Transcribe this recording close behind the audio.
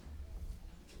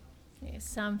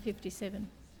Psalm 57.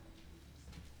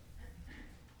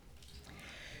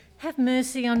 Have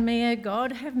mercy on me, O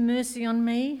God, have mercy on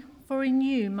me, for in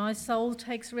you my soul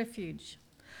takes refuge.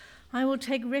 I will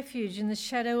take refuge in the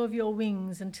shadow of your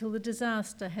wings until the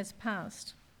disaster has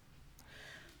passed.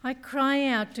 I cry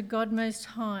out to God Most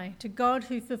High, to God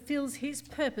who fulfills his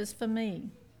purpose for me.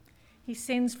 He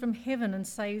sends from heaven and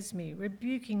saves me,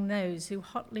 rebuking those who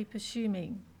hotly pursue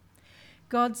me.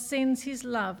 God sends his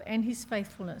love and his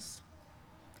faithfulness.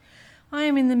 I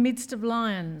am in the midst of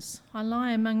lions. I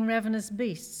lie among ravenous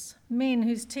beasts, men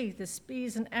whose teeth are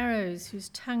spears and arrows, whose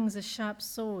tongues are sharp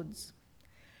swords.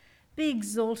 Be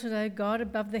exalted, O God,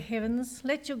 above the heavens.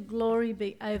 Let your glory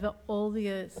be over all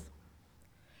the earth.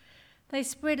 They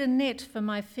spread a net for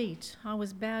my feet. I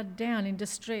was bowed down in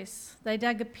distress. They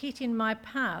dug a pit in my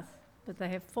path, but they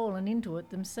have fallen into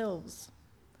it themselves.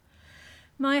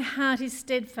 My heart is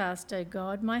steadfast, O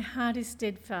God, my heart is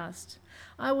steadfast.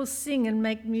 I will sing and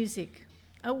make music.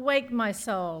 Awake, my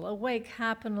soul, awake,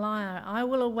 harp and lyre. I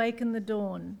will awaken the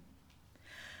dawn.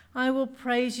 I will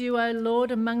praise you, O Lord,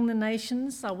 among the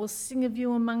nations. I will sing of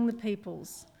you among the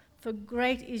peoples. For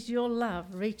great is your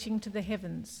love reaching to the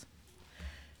heavens.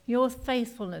 Your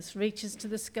faithfulness reaches to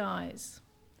the skies.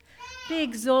 Be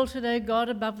exalted, O God,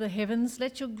 above the heavens.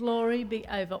 Let your glory be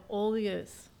over all the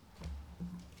earth.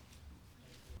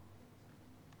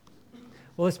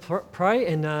 Well, let's pray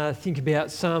and think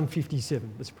about Psalm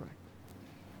 57. Let's pray.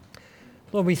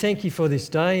 Lord, we thank you for this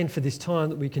day and for this time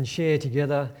that we can share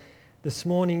together this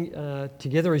morning,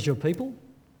 together as your people.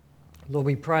 Lord,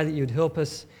 we pray that you'd help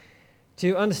us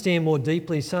to understand more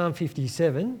deeply Psalm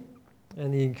 57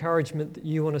 and the encouragement that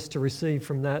you want us to receive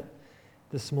from that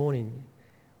this morning.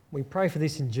 We pray for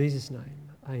this in Jesus' name.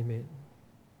 Amen.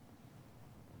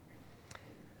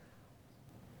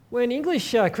 When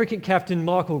English cricket captain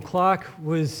Michael Clarke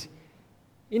was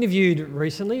interviewed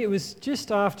recently, it was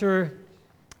just after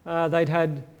they'd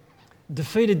had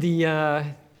defeated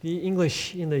the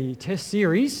English in the Test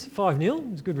series 5-0.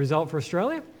 It was a good result for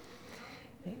Australia.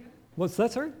 What's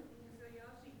that, sorry?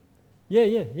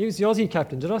 Yeah, he was the Aussie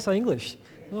captain. Did I say English?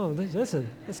 Oh, I'm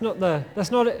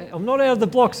not out of the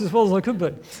blocks as well as I could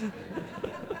be.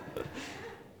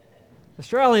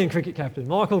 Australian cricket captain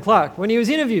Michael Clarke, when he was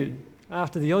interviewed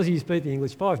after the Aussies beat the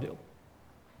English 5-0.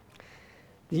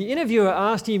 The interviewer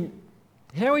asked him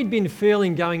how he'd been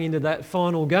feeling going into that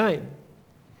final game.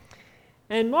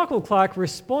 And Michael Clarke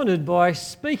responded by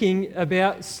speaking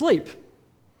about sleep.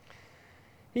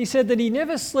 He said that he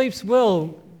never sleeps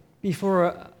well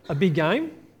before a big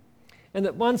game, and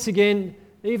that once again,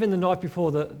 even the night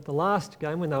before the last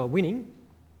game when they were winning,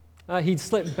 he'd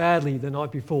slept badly the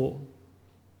night before,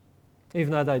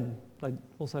 even though they'd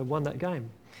also won that game.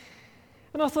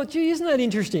 And I thought, gee, isn't that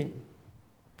interesting?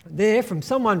 There, from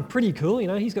someone pretty cool,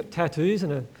 he's got tattoos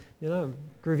and a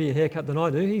groovier haircut than I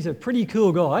do. He's a pretty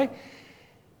cool guy.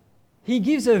 He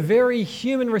gives a very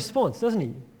human response, doesn't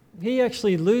he? He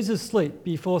actually loses sleep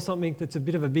before something that's a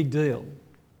bit of a big deal.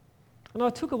 And I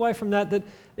took away from that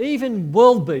even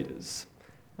world beaters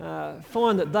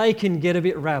find that they can get a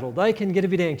bit rattled, they can get a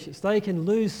bit anxious, they can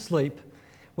lose sleep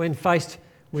when faced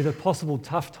with a possible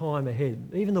tough time ahead,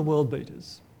 even the world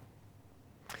beaters.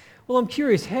 Well, I'm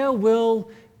curious, how well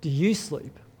do you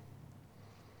sleep?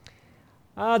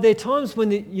 Are there times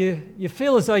when you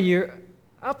feel as though you're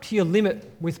up to your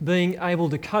limit with being able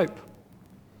to cope?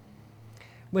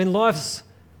 When life's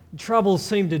troubles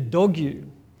seem to dog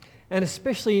you, and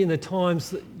especially in the times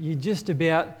that you're just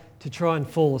about to try and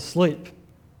fall asleep.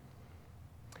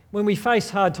 When we face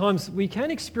hard times, we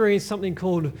can experience something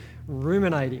called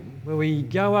ruminating, where we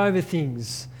go over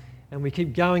things and we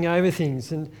keep going over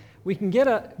things, and we can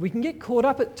get caught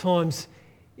up at times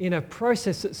in a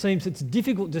process that seems it's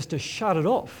difficult just to shut it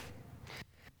off.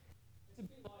 It's a bit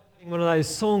like having one of those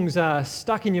songs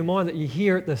stuck in your mind that you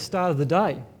hear at the start of the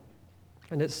day,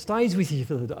 and it stays with you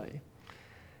for the day.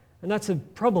 And that's a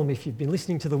problem if you've been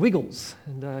listening to the Wiggles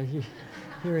and you're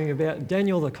hearing about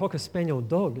Daniel the Cocker Spaniel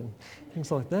dog and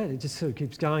things like that. It just sort of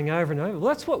keeps going over and over. Well,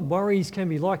 that's what worries can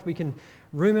be like. We can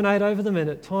ruminate over them, and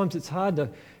at times it's hard to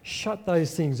shut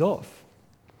those things off.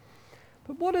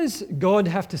 But what does God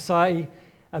have to say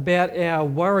about our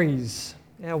worries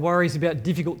about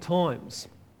difficult times?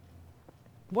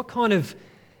 What kind of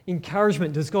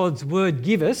encouragement does God's word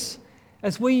give us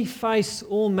as we face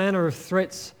all manner of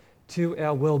threats to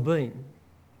our well-being?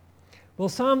 Well,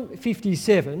 Psalm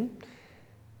 57,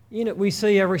 in it we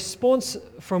see a response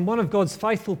from one of God's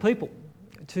faithful people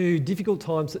to difficult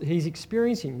times that he's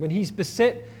experiencing when he's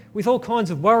beset with all kinds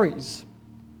of worries.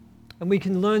 And we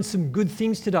can learn some good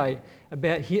things today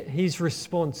about his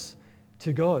response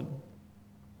to God.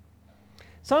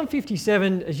 Psalm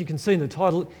 57, as you can see in the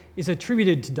title, is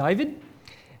attributed to David,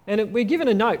 and we're given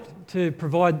a note to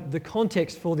provide the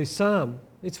context for this psalm.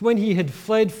 It's when he had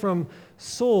fled from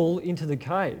Saul into the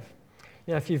cave.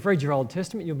 Now, if you've read your Old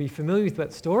Testament, you'll be familiar with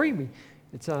that story.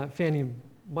 It's found in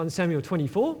 1 Samuel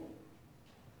 24.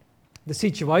 The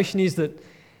situation is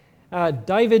that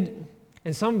David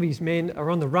and some of his men are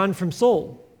on the run from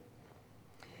Saul.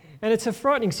 And it's a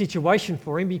frightening situation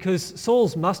for him because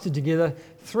Saul's mustered together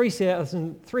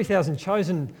 3,000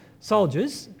 chosen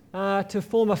soldiers to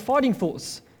form a fighting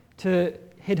force to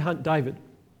headhunt David.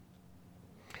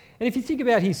 And if you think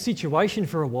about his situation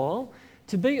for a while,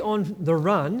 to be on the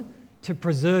run to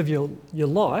preserve your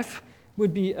life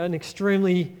would be an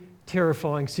extremely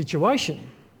terrifying situation.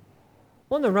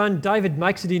 On the run, David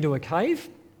makes it into a cave,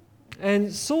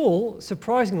 and Saul,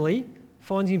 surprisingly,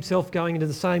 finds himself going into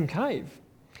the same cave.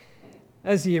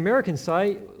 As the Americans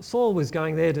say, Saul was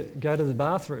going there to go to the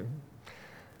bathroom.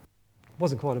 It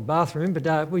wasn't quite a bathroom,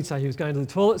 but we'd say he was going to the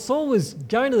toilet. Saul was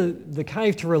going to the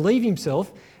cave to relieve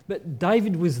himself, but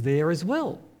David was there as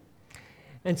well.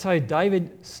 And so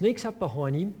David sneaks up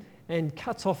behind him and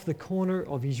cuts off the corner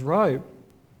of his robe.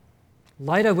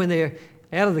 Later, when they're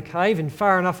out of the cave and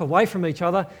far enough away from each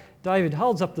other, David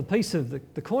holds up the piece of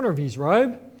the corner of his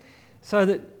robe so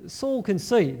that Saul can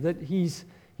see that he's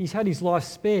had his life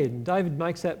spared, and David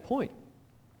makes that point.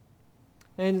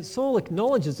 And Saul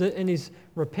acknowledges it and is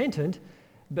repentant,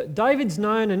 but David's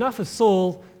known enough of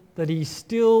Saul that he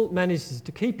still manages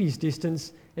to keep his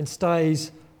distance and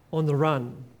stays on the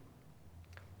run.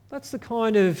 That's the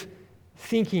kind of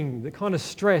thinking, the kind of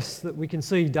stress that we can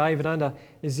see David under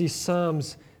as this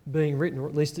psalm's being written, or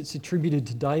at least it's attributed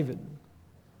to David.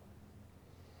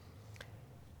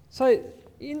 So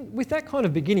with that kind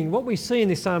of beginning, what we see in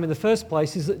this psalm in the first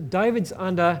place is that David's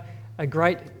under a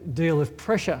great deal of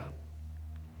pressure.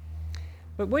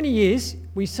 But when he is,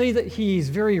 we see that he is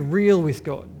very real with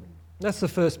God. That's the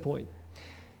first point.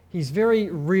 He's very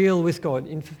real with God.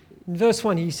 In verse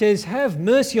 1, he says, "Have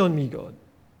mercy on me, God.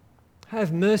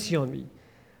 Have mercy on me,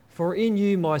 for in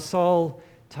you my soul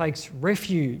takes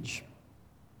refuge."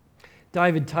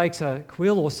 David takes a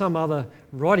quill or some other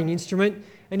writing instrument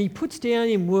and he puts down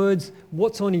in words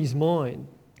what's on his mind.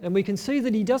 And we can see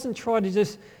that he doesn't try to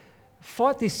just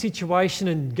fight this situation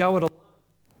and go it alone.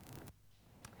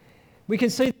 We can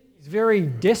see that he's very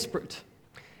desperate,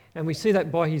 and we see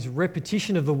that by his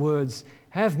repetition of the words,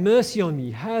 "Have mercy on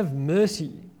me, have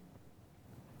mercy."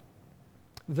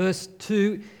 Verse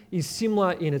 2 is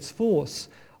similar in its force.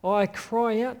 "I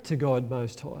cry out to God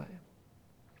Most High."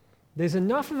 There's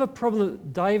enough of a problem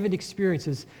that David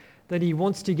experiences that he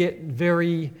wants to get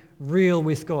very real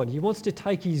with God. He wants to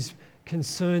take his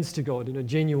concerns to God in a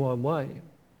genuine way.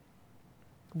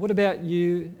 What about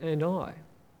you and I?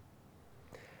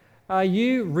 Are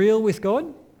you real with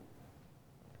God?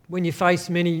 When you face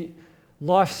many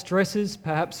life stresses,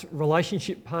 perhaps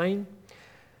relationship pain,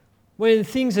 when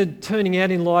things are turning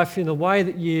out in life in a way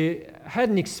that you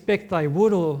hadn't expected they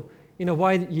would, or in a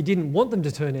way that you didn't want them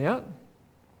to turn out,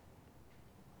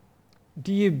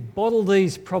 do you bottle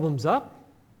these problems up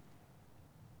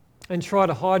and try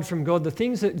to hide from God the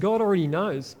things that God already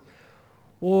knows?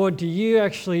 Or do you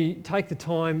actually take the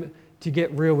time to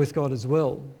get real with God as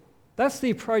well? That's the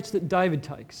approach that David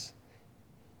takes.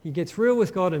 He gets real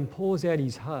with God and pours out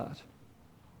his heart.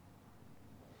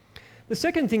 The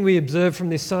second thing we observe from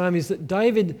this psalm is that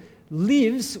David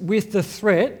lives with the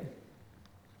threat,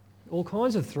 all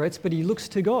kinds of threats, but he looks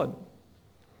to God.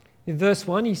 In verse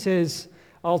 1 he says,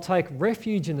 "I'll take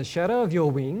refuge in the shadow of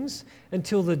your wings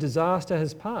until the disaster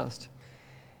has passed."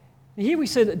 And here we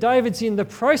see that David's in the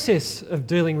process of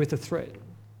dealing with the threat.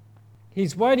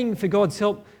 He's waiting for God's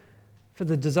help for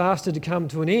the disaster to come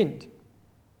to an end.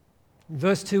 In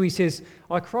verse 2 he says,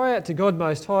 "I cry out to God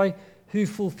Most High, who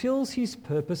fulfills his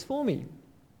purpose for me."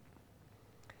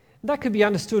 That could be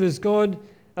understood as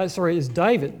as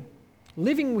David,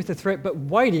 living with the threat but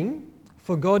waiting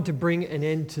for God to bring an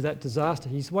end to that disaster.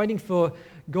 He's waiting for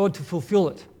God to fulfill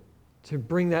it, to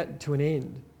bring that to an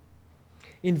end.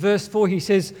 In verse 4 he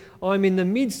says, "I'm in the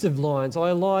midst of lions,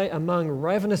 I lie among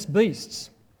ravenous beasts."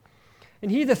 And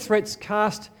here the threat's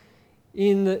cast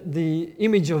in the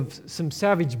image of some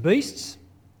savage beasts.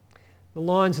 The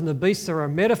lions and the beasts are a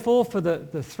metaphor for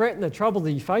the threat and the trouble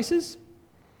that he faces.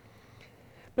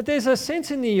 But there's a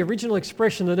sense in the original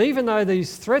expression that even though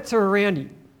these threats are around him,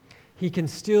 he can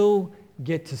still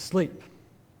get to sleep.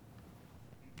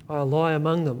 I lie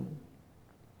among them.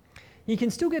 He can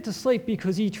still get to sleep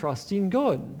because he trusts in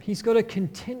God. He's got a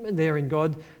contentment there in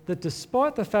God that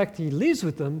despite the fact he lives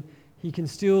with them, he can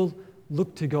still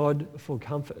look to God for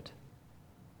comfort.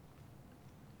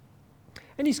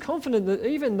 And he's confident that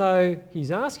even though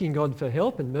he's asking God for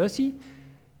help and mercy,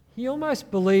 he almost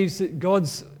believes that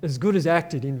God's as good as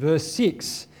acted. In verse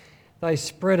 6, they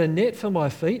spread a net for my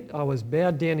feet. I was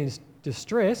bowed down in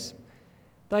distress.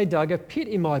 They dug a pit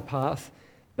in my path,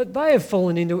 but they have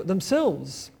fallen into it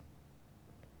themselves.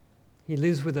 He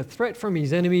lives with a threat from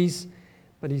his enemies,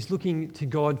 but he's looking to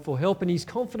God for help, and he's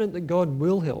confident that God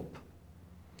will help.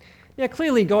 Now,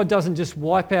 clearly, God doesn't just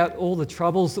wipe out all the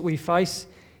troubles that we face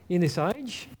in this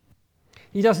age.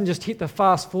 He doesn't just hit the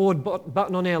fast forward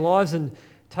button on our lives and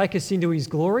take us into his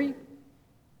glory.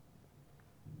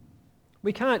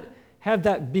 We can't have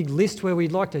that big list where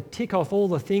we'd like to tick off all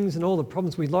the things and all the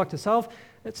problems we'd like to solve.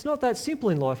 It's not that simple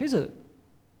in life, is it?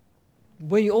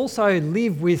 We also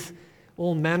live with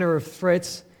all manner of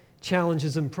threats,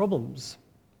 challenges and problems.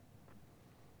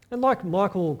 And like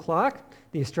Michael Clarke,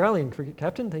 the Australian cricket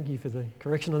captain, thank you for the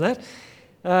correction on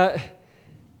that,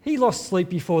 he lost sleep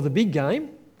before the big game,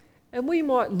 and we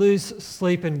might lose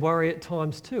sleep and worry at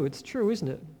times too. It's true, isn't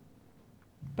it?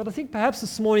 But I think perhaps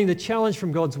this morning the challenge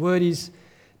from God's word is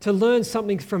to learn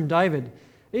something from David.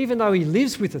 Even though he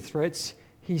lives with the threats,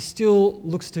 he still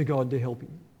looks to God to help him.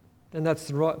 And that's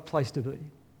the right place to be.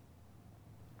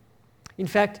 In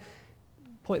fact,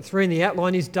 point 3 in the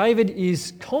outline is David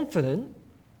is confident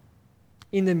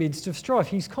in the midst of strife.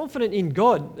 He's confident in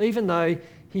God, even though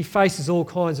he faces all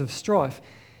kinds of strife.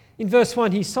 In verse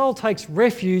 1, his soul takes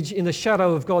refuge in the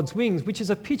shadow of God's wings, which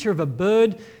is a picture of a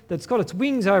bird that's got its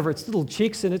wings over its little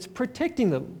chicks and it's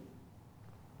protecting them.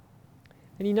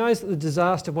 And he knows that the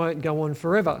disaster won't go on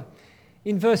forever.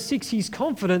 In verse 6, he's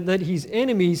confident that his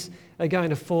enemies are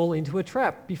going to fall into a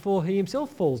trap before he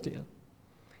himself falls down.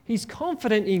 He's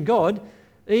confident in God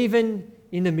even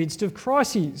in the midst of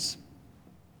crises.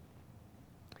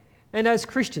 And as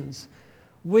Christians,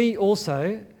 we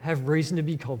also have reason to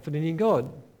be confident in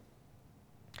God.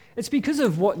 It's because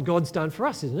of what God's done for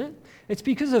us, isn't it? It's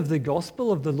because of the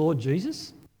gospel of the Lord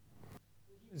Jesus.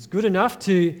 It's good enough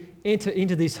to enter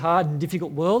into this hard and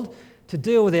difficult world to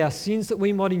deal with our sins that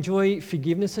we might enjoy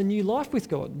forgiveness and new life with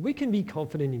God. We can be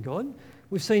confident in God.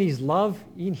 We've seen his love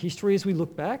in history as we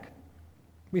look back.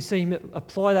 We see him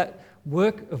apply that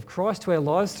work of Christ to our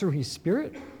lives through his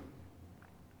Spirit.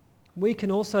 We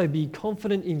can also be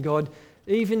confident in God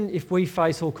even if we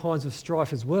face all kinds of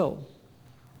strife as well.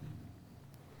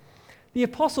 The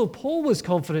Apostle Paul was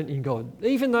confident in God,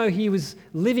 even though he was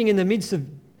living in the midst of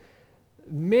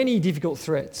many difficult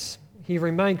threats. He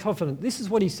remained confident. This is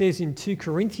what he says in 2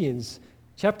 Corinthians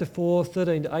chapter 4,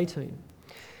 13 to 18.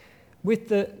 With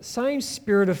the same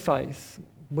spirit of faith,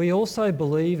 we also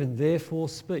believe and therefore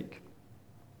speak.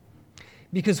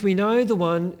 Because we know the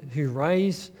one who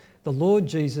raised the Lord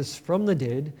Jesus from the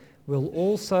dead will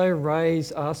also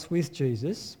raise us with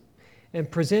Jesus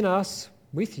and present us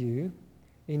with you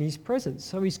in his presence.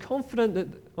 So he's confident that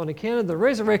on account of the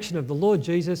resurrection of the Lord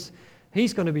Jesus,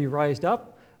 he's going to be raised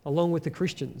up along with the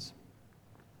Christians.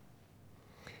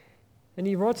 And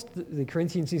he writes to the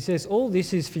Corinthians, he says, all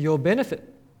this is for your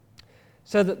benefit,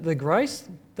 so that the grace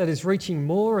that is reaching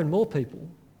more and more people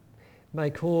may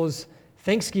cause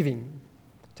thanksgiving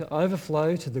to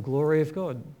overflow to the glory of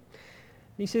God.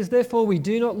 He says, therefore we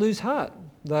do not lose heart,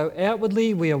 though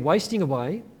outwardly we are wasting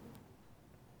away,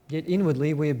 yet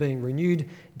inwardly we are being renewed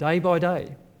day by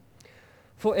day.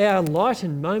 For our light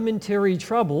and momentary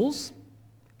troubles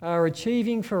are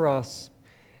achieving for us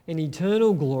an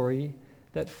eternal glory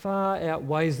that far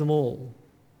outweighs them all.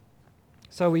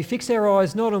 So we fix our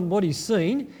eyes not on what is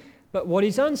seen, but what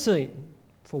is unseen.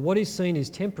 For what is seen is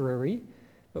temporary,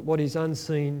 but what is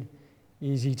unseen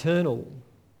is eternal.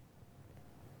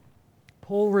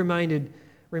 Paul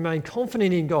remained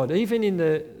confident in God, even in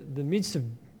the midst of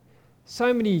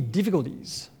so many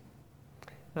difficulties.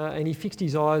 And he fixed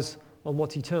his eyes on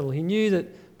what's eternal. He knew that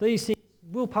these things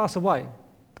will pass away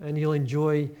and he'll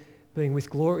enjoy being with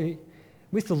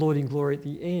the Lord in glory at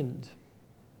the end.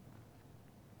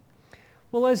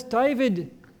 Well, as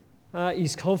David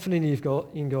is confident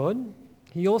in God,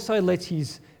 he also lets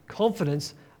his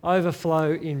confidence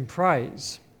overflow in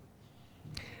praise.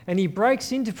 And he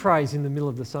breaks into praise in the middle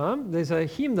of the psalm. There's a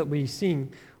hymn that we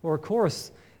sing, or a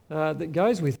chorus that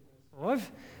goes with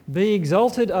 5. Be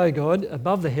exalted, O God,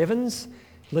 above the heavens.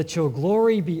 Let your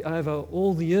glory be over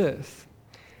all the earth.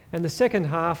 And the second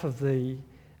half of the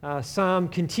psalm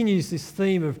continues this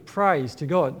theme of praise to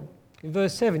God. In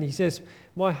verse 7 he says,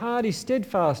 my heart is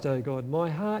steadfast, O God, my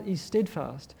heart is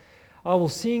steadfast. I will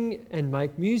sing and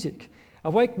make music.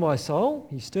 Awake my soul,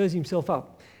 he stirs himself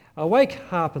up. Awake,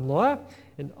 harp and lyre,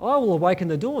 and I will awaken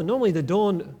the dawn. Normally the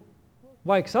dawn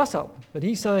wakes us up, but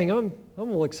he's saying, I'm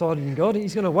all excited in God,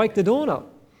 he's going to wake the dawn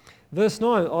up. Verse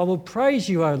 9, I will praise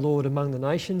you, O Lord, among the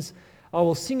nations. I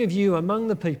will sing of you among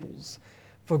the peoples.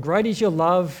 For great is your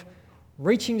love,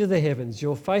 reaching to the heavens.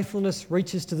 Your faithfulness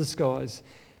reaches to the skies.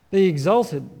 Be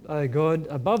exalted, O God,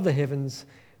 above the heavens.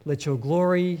 Let your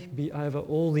glory be over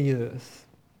all the earth.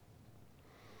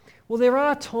 Well, there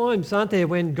are times, aren't there,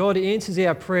 when God answers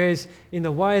our prayers in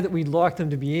the way that we'd like them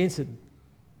to be answered.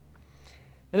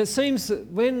 And it seems that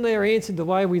when they're answered the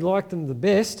way we like them the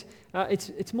best,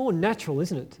 it's more natural,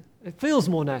 isn't it? It feels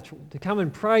more natural to come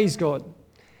and praise God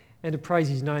and to praise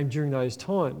his name during those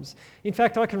times. In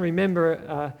fact, I can remember,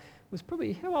 it was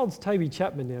probably, how old's Toby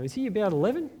Chapman now? Is he about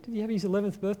 11? Did he have his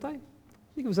 11th birthday?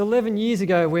 I think it was 11 years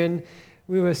ago when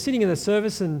we were sitting in the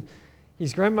service and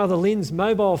his grandmother Lynn's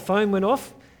mobile phone went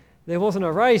off. There wasn't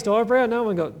a raised eyebrow. No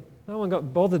one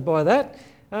got bothered by that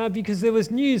because there was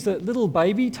news that little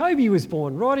baby Toby was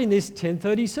born right in this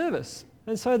 10:30 service.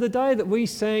 And so the day that we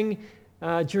sang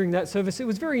during that service, it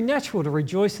was very natural to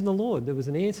rejoice in the Lord. There was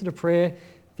an answer to prayer.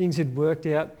 Things had worked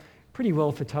out pretty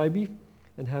well for Toby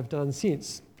and have done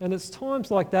since. And it's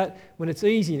times like that when it's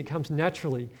easy and it comes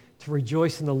naturally to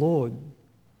rejoice in the Lord.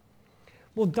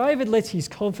 Well, David lets his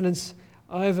confidence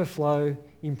overflow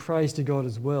in praise to God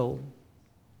as well.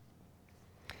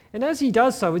 And as he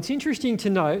does so, it's interesting to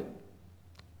note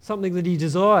something that he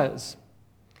desires.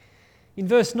 In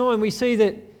verse 9, we see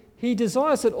that he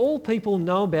desires that all people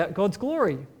know about God's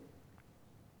glory.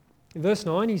 In verse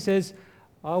 9, he says,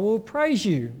 I will praise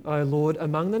you, O Lord,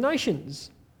 among the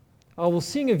nations. I will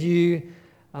sing of you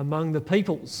among the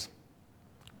peoples.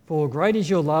 For great is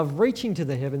your love, reaching to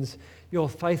the heavens. Your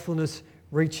faithfulness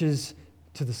reaches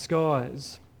to the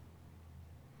skies.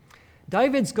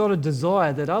 David's got a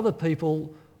desire that other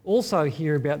people also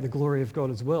hear about the glory of God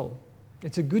as well.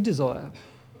 It's a good desire.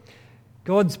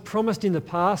 God's promised in the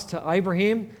past to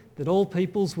Abraham that all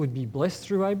peoples would be blessed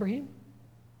through Abraham.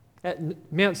 At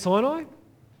Mount Sinai,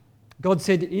 God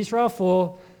said to Israel,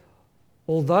 for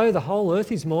although the whole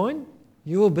earth is mine,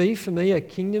 you will be for me a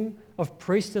kingdom of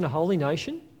priests and a holy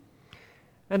nation.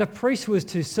 And a priest was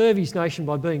to serve his nation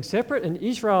by being separate, and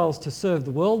Israel's to serve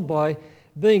the world by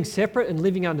being separate and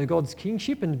living under God's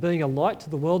kingship and being a light to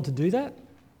the world to do that.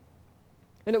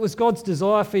 And it was God's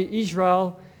desire for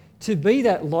Israel to be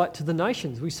that light to the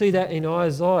nations. We see that in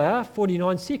Isaiah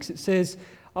 49:6. It says,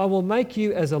 I will make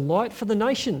you as a light for the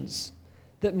nations,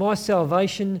 that my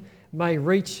salvation may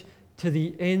reach to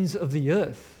the ends of the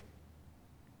earth.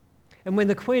 And when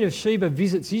the Queen of Sheba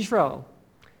visits Israel,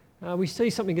 we see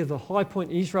something of the high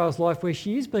point in Israel's life where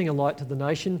she is being a light to the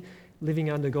nation, living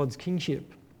under God's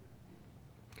kingship.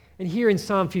 And here in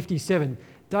Psalm 57,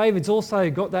 David's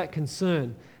also got that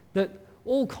concern that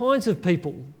all kinds of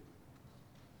people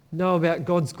know about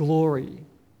God's glory.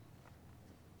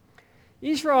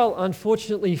 Israel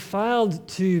unfortunately failed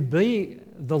to be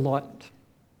the light.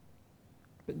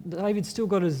 But David still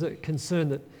got his concern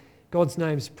that God's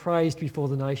name's praised before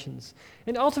the nations.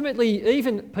 And ultimately,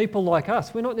 even people like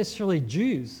us, we're not necessarily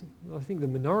Jews. I think the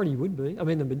minority would be. I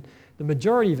mean, the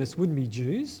majority of us wouldn't be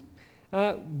Jews.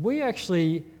 We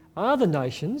actually are the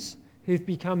nations who've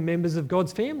become members of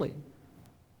God's family.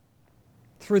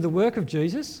 Through the work of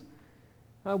Jesus,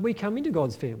 we come into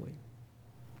God's family.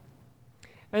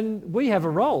 And we have a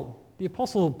role. The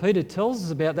Apostle Peter tells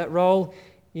us about that role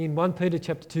in 1 Peter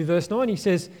chapter 2, verse 9. He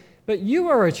says, but you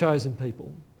are a chosen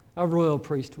people, a royal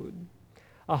priesthood,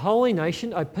 a holy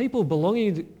nation, a people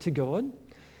belonging to God,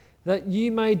 that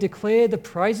you may declare the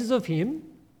praises of him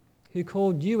who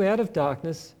called you out of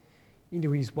darkness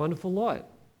into his wonderful light.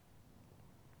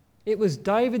 It was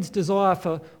David's desire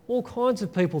for all kinds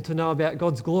of people to know about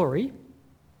God's glory,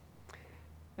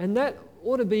 and that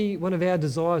ought to be one of our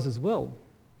desires as well.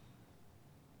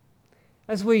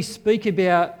 As we speak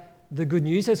about the good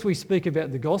news, as we speak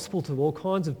about the gospel to all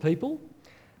kinds of people,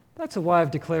 that's a way of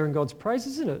declaring God's praise,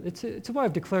 isn't it? It's a way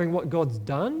of declaring what God's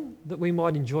done, that we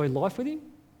might enjoy life with him.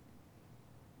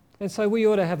 And so we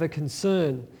ought to have a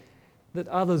concern that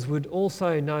others would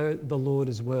also know the Lord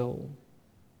as well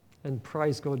and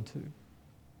praise God too.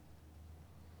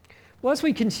 Well, as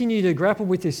we continue to grapple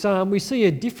with this psalm, we see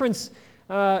a difference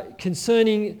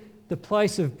concerning the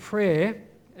place of prayer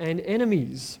and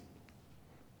enemies.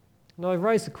 And I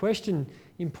raised the question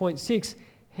in point 6,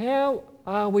 how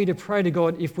are we to pray to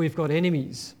God if we've got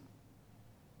enemies?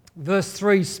 Verse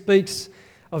 3 speaks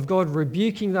of God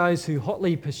rebuking those who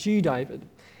hotly pursue David.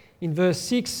 In verse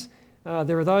 6,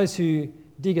 there are those who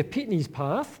dig a pit in his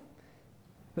path,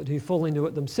 but who fall into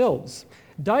it themselves.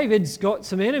 David's got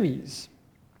some enemies.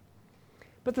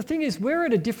 But the thing is, we're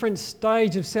at a different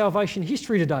stage of salvation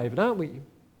history to David, aren't we?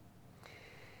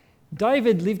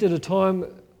 David lived at a time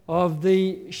of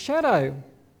the shadow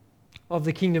of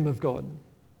the kingdom of God.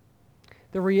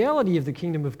 the reality of the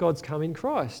kingdom of God's come in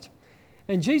Christ.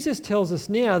 And Jesus tells us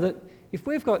now that if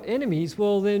we've got enemies,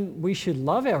 well, then we should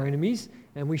love our enemies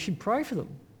and we should pray for them.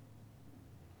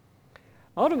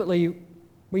 Ultimately,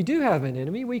 we do have an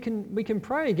enemy. We can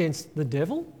pray against the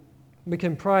devil. We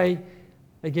can pray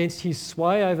against his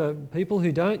sway over people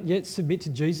who don't yet submit to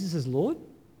Jesus as Lord.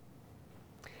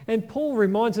 And Paul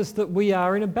reminds us that we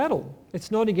are in a battle.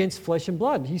 It's not against flesh and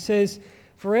blood. He says,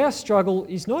 for our struggle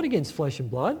is not against flesh and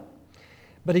blood,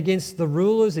 but against the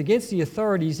rulers, against the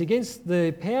authorities, against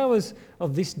the powers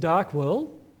of this dark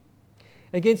world,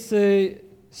 against the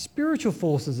spiritual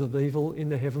forces of evil in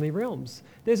the heavenly realms.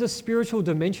 There's a spiritual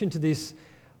dimension to this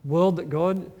world that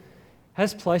God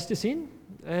has placed us in,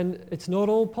 and it's not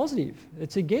all positive.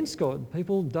 It's against God.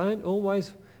 People don't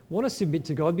always want to submit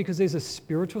to God because there's a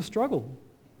spiritual struggle.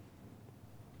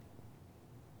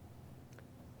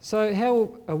 So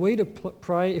how are we to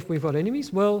pray if we've got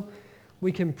enemies? Well,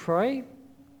 we can pray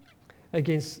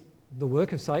against the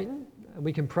work of Satan, and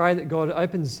we can pray that God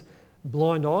opens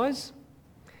blind eyes.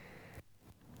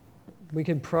 We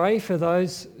can pray for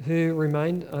those who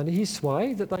remain under his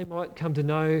sway, that they might come to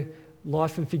know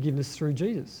life and forgiveness through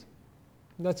Jesus.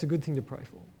 And that's a good thing to pray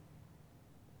for.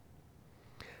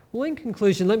 Well, in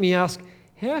conclusion, let me ask,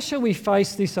 how shall we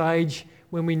face this age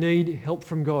when we need help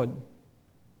from God?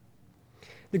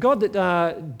 The God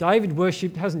that David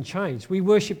worshipped hasn't changed. We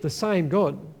worship the same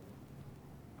God.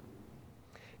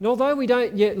 And although we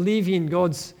don't yet live in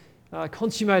God's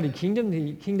consummated kingdom,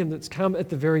 the kingdom that's come at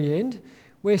the very end,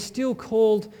 we're still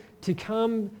called to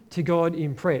come to God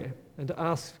in prayer and to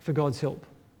ask for God's help.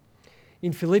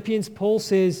 In Philippians, Paul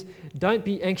says, don't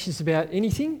be anxious about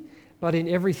anything, but in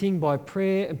everything by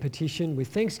prayer and petition with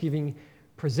thanksgiving,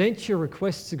 present your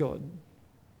requests to God.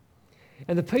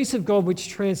 And the peace of God, which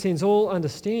transcends all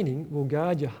understanding, will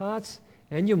guard your hearts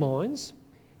and your minds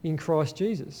in Christ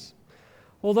Jesus.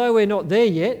 Although we're not there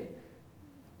yet,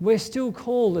 we're still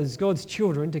called as God's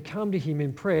children to come to him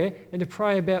in prayer and to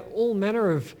pray about all manner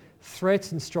of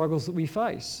threats and struggles that we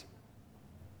face.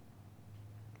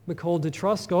 We're called to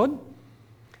trust God,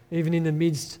 even in the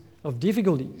midst of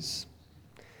difficulties.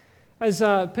 As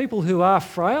people who are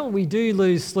frail, we do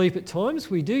lose sleep at times,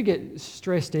 we do get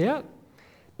stressed out,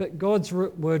 but God's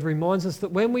word reminds us that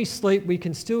when we sleep, we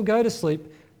can still go to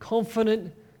sleep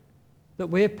confident that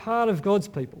we're part of God's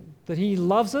people, that he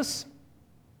loves us,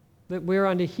 that we're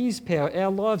under his power,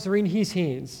 our lives are in his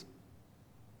hands.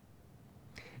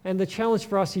 And the challenge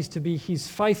for us is to be his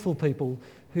faithful people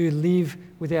who live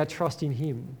with our trust in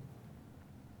him.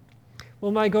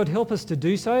 Well, may God help us to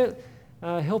do so,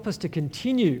 help us to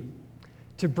continue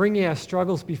to bring our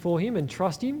struggles before him and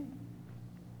trust him,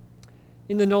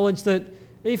 in the knowledge that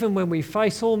even when we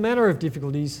face all manner of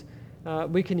difficulties,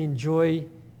 we can enjoy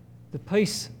the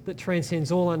peace that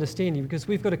transcends all understanding because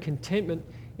we've got a contentment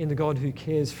in the God who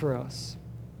cares for us.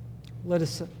 Let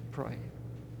us pray.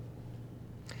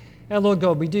 Our Lord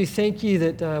God, we do thank you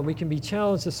that we can be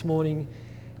challenged this morning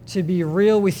to be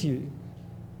real with you,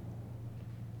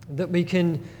 that we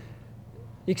can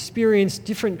experience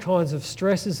different kinds of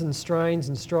stresses and strains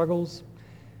and struggles,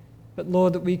 but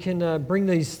Lord, that we can bring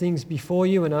these things before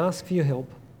you and ask for your help.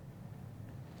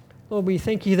 Lord, we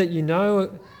thank you that you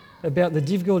know about the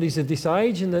difficulties of this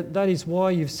age and that is why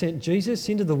you've sent Jesus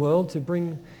into the world to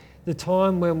bring the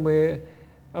time when we're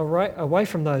away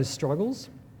from those struggles.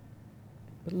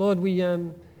 But Lord,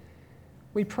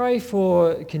 we pray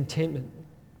for contentment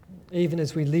even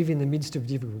as we live in the midst of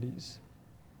difficulties.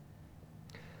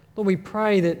 Lord, we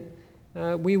pray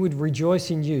that we would rejoice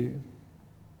in you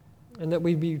and that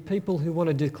we'd be people who want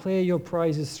to declare your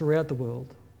praises throughout the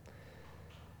world.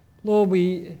 Lord,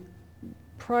 we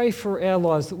pray for our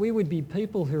lives that we would be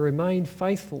people who remain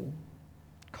faithful,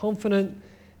 confident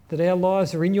that our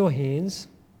lives are in your hands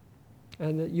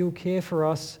and that you'll care for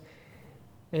us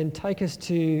and take us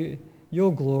to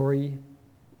your glory,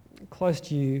 close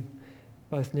to you,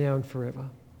 both now and forever.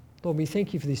 Lord, we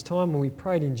thank you for this time and we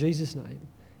pray it in Jesus' name.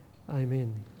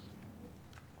 Amen.